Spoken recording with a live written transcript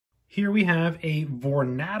Here we have a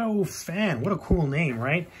Vornado fan. What a cool name,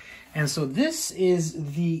 right? And so this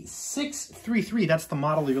is the 633. That's the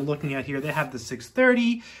model that you're looking at here. They have the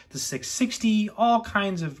 630, the 660, all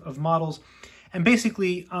kinds of models. And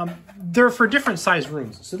basically, they're for different size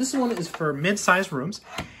rooms. So this one is for mid-size rooms,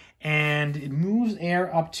 and it moves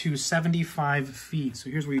air up to 75 feet. So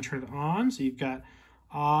here's where you turn it on. So you've got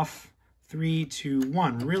off, 3, 2,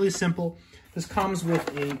 1. Really simple. This comes with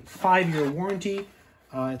a 5-year warranty.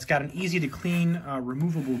 It's got an easy to clean,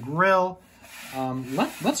 removable grill.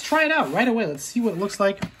 Let's try it out right away. Let's see what it looks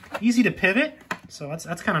like. Easy to pivot, so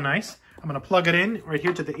that's kind of nice. I'm gonna plug it in right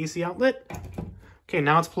here to the AC outlet. Okay,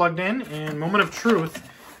 now it's plugged in, and moment of truth,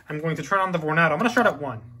 I'm going to turn on the Vornado. I'm gonna start at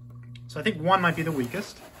 1. So I think 1 might be the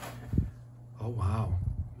weakest. Oh, wow.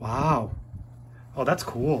 Wow. Oh, that's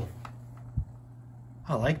cool.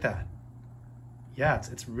 I like that. Yeah,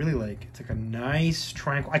 it's really it's like a nice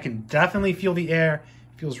tranquil. I can definitely feel the air.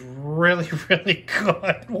 It feels really, really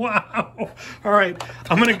good. Wow. All right,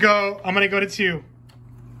 I'm gonna go to 2.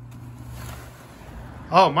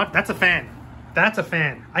 Oh, that's a fan. That's a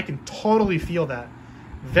fan. I can totally feel that.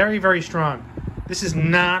 Very, very strong. This is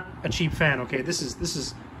not a cheap fan, okay? This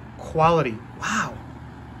is quality. Wow.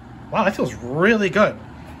 Wow, that feels really good.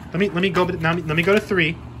 Let me go to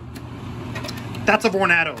 3. That's a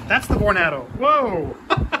Vornado. That's the Vornado. Whoa!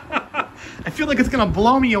 I feel like it's gonna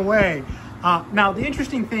blow me away. Now the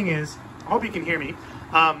interesting thing is, I hope you can hear me.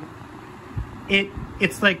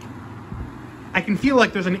 It's like I can feel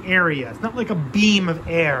like there's an area. It's not like a beam of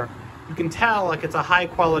air. You can tell like it's a high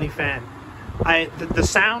quality fan. The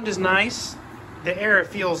sound is nice. The air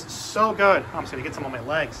feels so good. Oh, I'm just gonna get some on my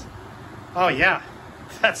legs. Oh yeah,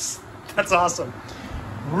 that's awesome.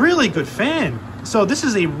 Really good fan. So this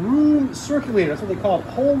is a room circulator. That's what they call it,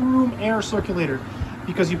 whole room air circulator,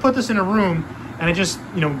 because you put this in a room and it just,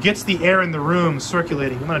 gets the air in the room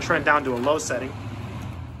circulating. I'm gonna try it down to a low setting.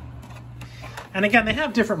 And again, they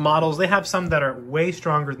have different models. They have some that are way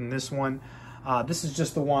stronger than this one. This is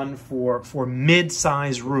just the one for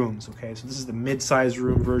mid-size rooms, okay? So this is the mid-size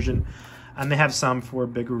room version, and they have some for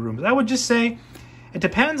bigger rooms. I would just say it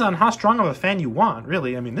depends on how strong of a fan you want,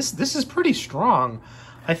 really. I mean, this is pretty strong.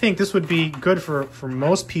 I think this would be good for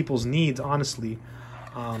most people's needs, honestly.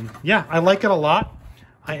 Yeah, I like it a lot.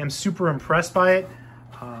 I am super impressed by it.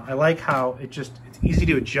 I like how it's easy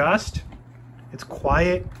to adjust. It's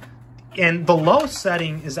quiet. And the low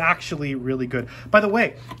setting is actually really good. By the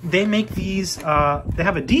way, they make these, they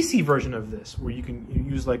have a DC version of this where you can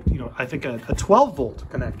use I think a 12 volt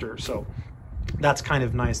connector. So that's kind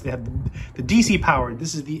of nice. They have the DC powered.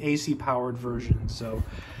 This is the AC powered version. So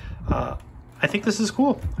I think this is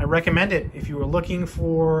cool. I recommend it. If you were looking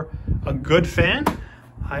for a good fan,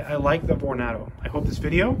 I like the Vornado. I hope this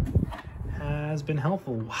video has been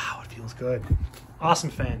helpful. Wow, it feels good. Awesome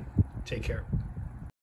fan. Take care.